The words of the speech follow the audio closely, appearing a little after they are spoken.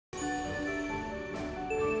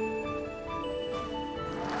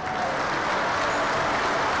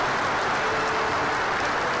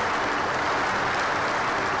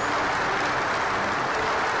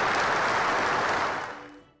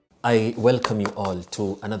I welcome you all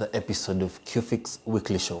to another episode of Cufiix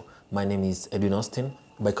Weekly Show. My name is Edwin Austin.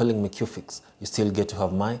 By calling me Cufiix, you still get to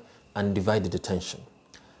have my undivided attention.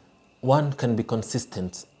 One can be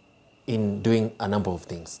consistent in doing a number of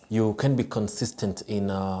things. You can be consistent in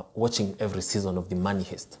watching every season of the Money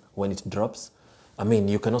Heist when it drops.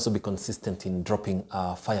 You can also be consistent in dropping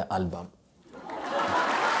a fire album.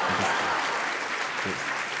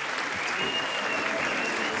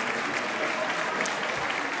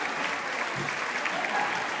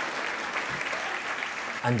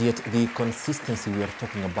 And yet the consistency we are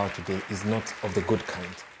talking about today is not of the good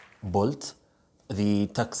kind. Bolt, the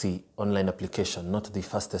taxi online application, not the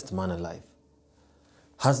fastest man alive,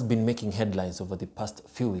 has been making headlines over the past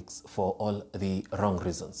few weeks for all the wrong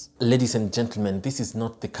reasons. Ladies and gentlemen, this is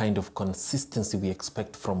not the kind of consistency we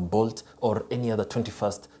expect from Bolt or any other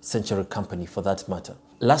 21st century company for that matter.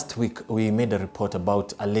 Last week, we made a report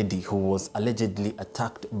about a lady who was allegedly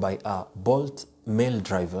attacked by a Bolt male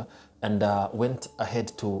driver and went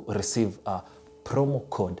ahead to receive a promo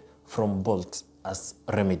code from Bolt as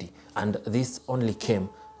remedy. And this only came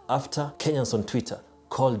after Kenyans on Twitter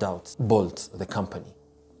called out Bolt, the company.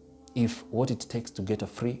 If what it takes to get a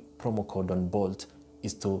free promo code on Bolt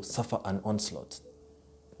is to suffer an onslaught,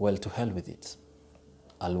 well, to hell with it.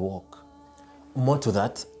 I'll walk. More to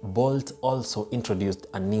that, Bolt also introduced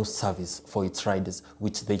a new service for its riders,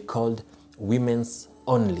 which they called Women's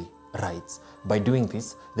Only Rides. By doing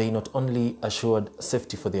this, they not only assured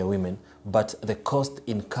safety for their women, but the cost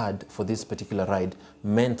incurred for this particular ride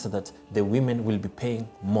meant that the women will be paying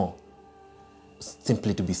more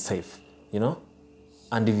simply to be safe, you know?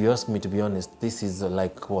 And if you ask me, to be honest, this is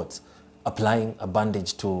like what? Applying a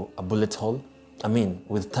bandage to a bullet hole?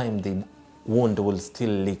 With time, the wound will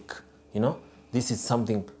still leak, you know? This is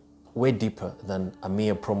something way deeper than a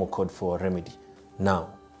mere promo code for a remedy.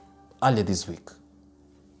 Now, earlier this week,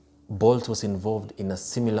 Bolt was involved in a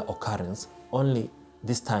similar occurrence, only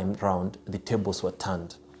this time round, the tables were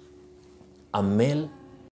turned. A male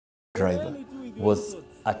driver was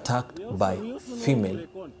attacked by female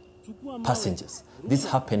passengers. This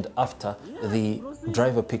happened after the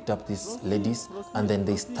driver picked up these ladies and then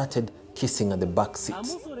they started kissing at the back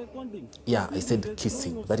seat. Yeah, I said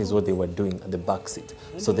kissing. That is what they were doing at the back seat.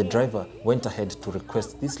 So the driver went ahead to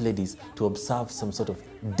request these ladies to observe some sort of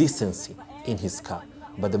decency in his car.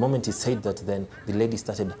 But the moment he said that, then the lady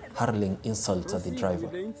started hurling insults at the driver,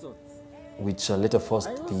 which later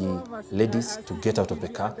forced the ladies to get out of the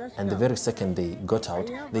car. And the very second they got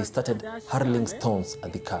out, they started hurling stones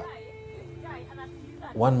at the car.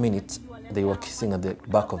 1 minute, they were kissing at the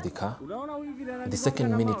back of the car. The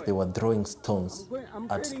second minute, they were throwing stones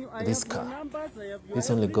at this car. This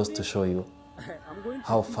only goes to show you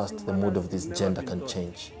how fast the mood of this gender can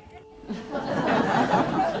change.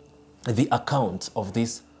 The account of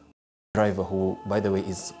this driver, who, by the way,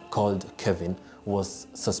 is called Kevin, was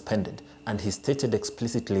suspended, and he stated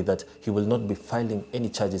explicitly that he will not be filing any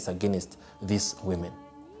charges against these women.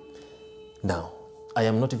 Now, I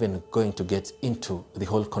am not even going to get into the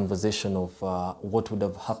whole conversation of what would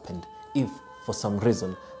have happened if, for some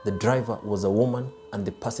reason, the driver was a woman and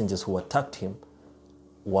the passengers who attacked him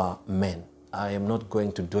were men. I am not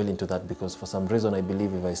going to dwell into that because for some reason I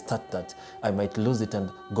believe if I start that, I might lose it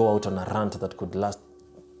and go out on a rant that could last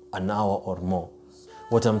an hour or more.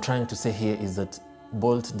 What I'm trying to say here is that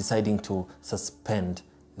Bolt deciding to suspend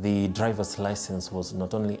the driver's license was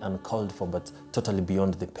not only uncalled for but totally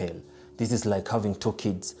beyond the pale. This is like having two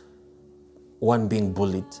kids, one being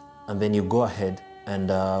bullied, and then you go ahead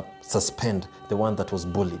and suspend the one that was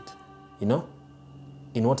bullied. You know?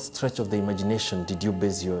 In what stretch of the imagination did you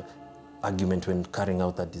base your argument when carrying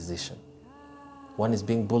out that decision? One is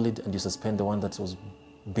being bullied and you suspend the one that was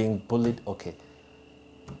being bullied? Okay.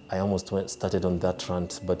 I almost started on that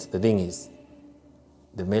rant, but the thing is,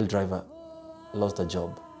 the male driver lost a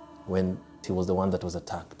job when he was the one that was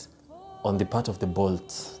attacked. On the part of the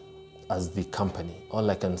Bolt as the company, all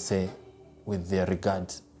I can say with their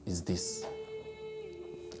regard is this.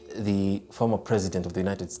 The former president of the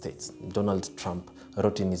United States, Donald Trump,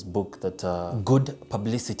 wrote in his book that good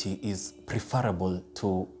publicity is preferable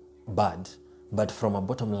to bad, but from a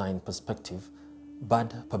bottom line perspective,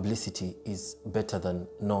 bad publicity is better than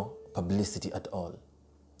no publicity at all.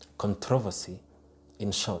 Controversy,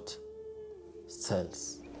 in short,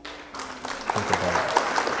 sells. Think about it.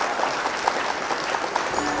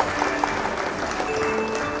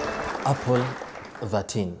 Apple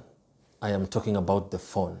 13. I am talking about the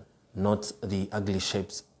phone, not the ugly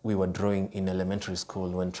shapes we were drawing in elementary school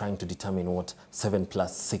when trying to determine what 7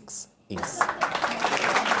 plus 6 is.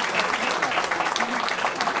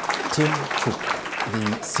 Tim Cook The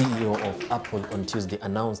CEO of Apple on Tuesday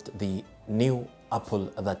announced the new Apple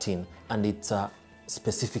 13 and its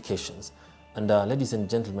specifications. And ladies and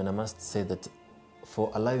gentlemen, I must say that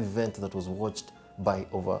for a live event that was watched by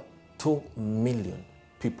over 2 million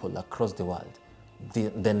people across the world,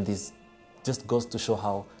 then this just goes to show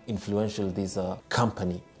how influential this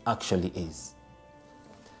company actually is.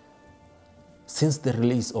 Since the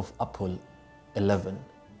release of Apple 11,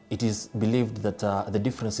 it is believed that the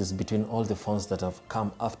differences between all the phones that have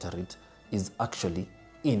come after it is actually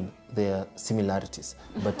in their similarities.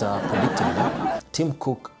 But predictably, Tim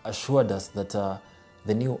Cook assured us that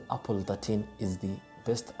the new Apple 13 is the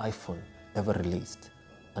best iPhone ever released.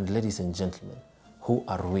 And ladies and gentlemen, who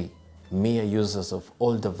are we, mere users of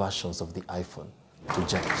older versions of the iPhone, to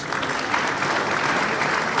judge?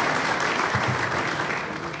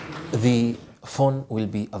 The phone will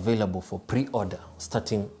be available for pre-order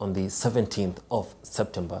starting on the 17th of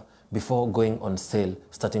September before going on sale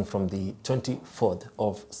starting from the 24th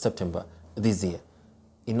of September this year.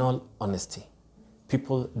 In all honesty,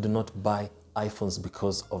 people do not buy iPhones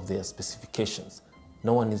because of their specifications.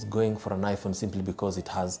 No one is going for an iPhone simply because it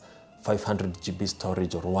has 500 GB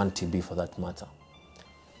storage or 1 TB for that matter.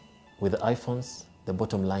 With iPhones, the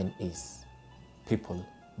bottom line is people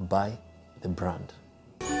buy the brand.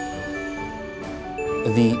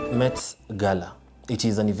 The Met Gala. It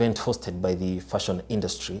is an event hosted by the fashion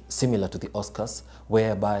industry, similar to the Oscars,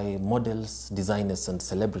 whereby models, designers, and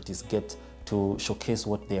celebrities get to showcase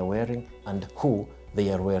what they are wearing and who they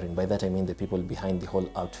are wearing. By that I mean the people behind the whole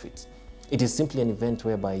outfit. It is simply an event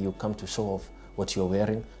whereby you come to show off what you're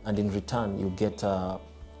wearing, and in return you get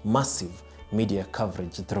massive media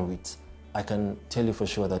coverage through it. I can tell you for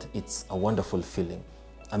sure that it's a wonderful feeling.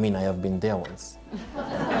 I mean, I have been there once.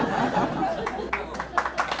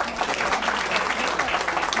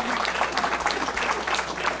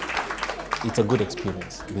 It's a good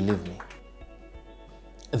experience, believe me.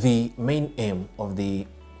 The main aim of the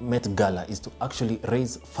Met Gala is to actually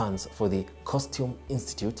raise funds for the Costume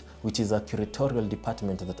Institute, which is a curatorial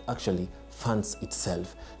department that actually funds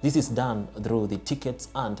itself. This is done through the tickets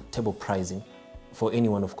and table pricing for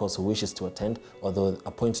anyone, of course, who wishes to attend, although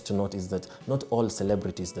a point to note is that not all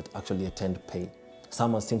celebrities that actually attend pay.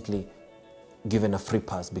 Some are simply given a free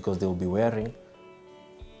pass because they will be wearing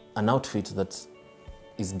an outfit that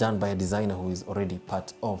is done by a designer who is already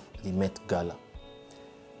part of the Met Gala.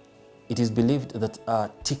 It is believed that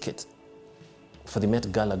a ticket for the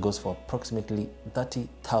Met Gala goes for approximately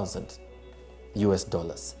 30,000 US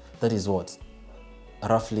dollars. That is what?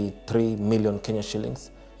 Roughly 3 million Kenya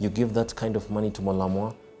shillings. You give that kind of money to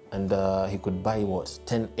Molamwa and he could buy what?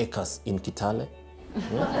 10 acres in Kitale?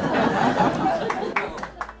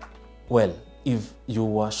 Well, if you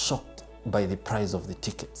were shocked by the price of the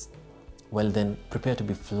tickets, well then prepare to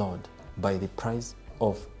be floored by the price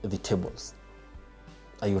of the tables.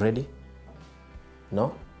 Are you ready?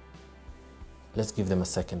 No? Let's give them a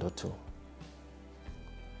second or two.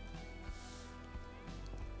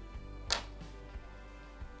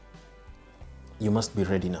 You must be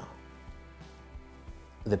ready now.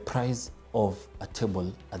 The price of a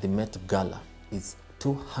table at the Met Gala is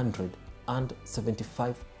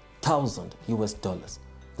 275,000 US dollars.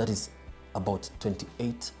 That is about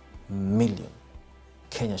 28 million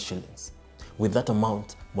Kenya shillings. With that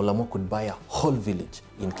amount, Molamo could buy a whole village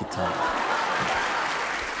in Kitale.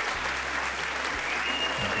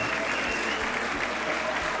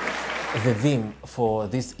 The theme for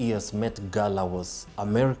this year's Met Gala was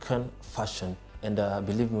American fashion, and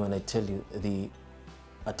believe me when I tell you, the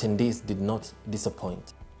attendees did not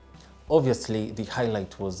disappoint. Obviously, the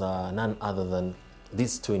highlight was none other than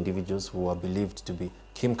these two individuals who are believed to be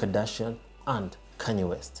Kim Kardashian and Kanye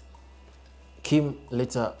West. Kim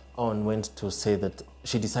later on went to say that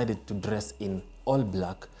she decided to dress in all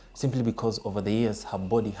black simply because over the years her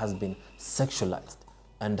body has been sexualized,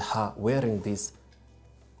 and her wearing this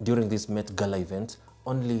during this Met Gala event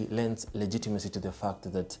only lends legitimacy to the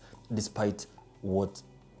fact that despite what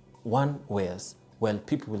one wears, well,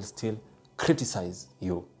 people will still criticize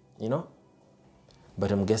you, you know?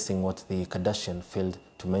 But I'm guessing what the Kardashian failed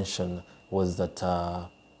to mention was that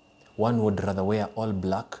one would rather wear all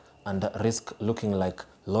black and risk looking like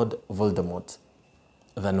Lord Voldemort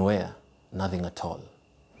than wear nothing at all.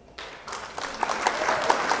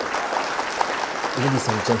 Ladies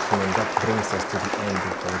and gentlemen, that brings us to the end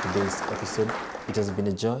of today's episode. It has been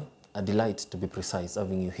a joy, a delight to be precise,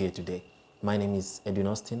 having you here today. My name is Edwin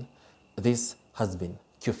Austin. This has been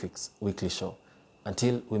Cufiix Weekly Show.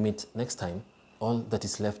 Until we meet next time, all that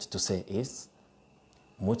is left to say is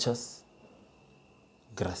muchas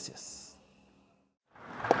gracias.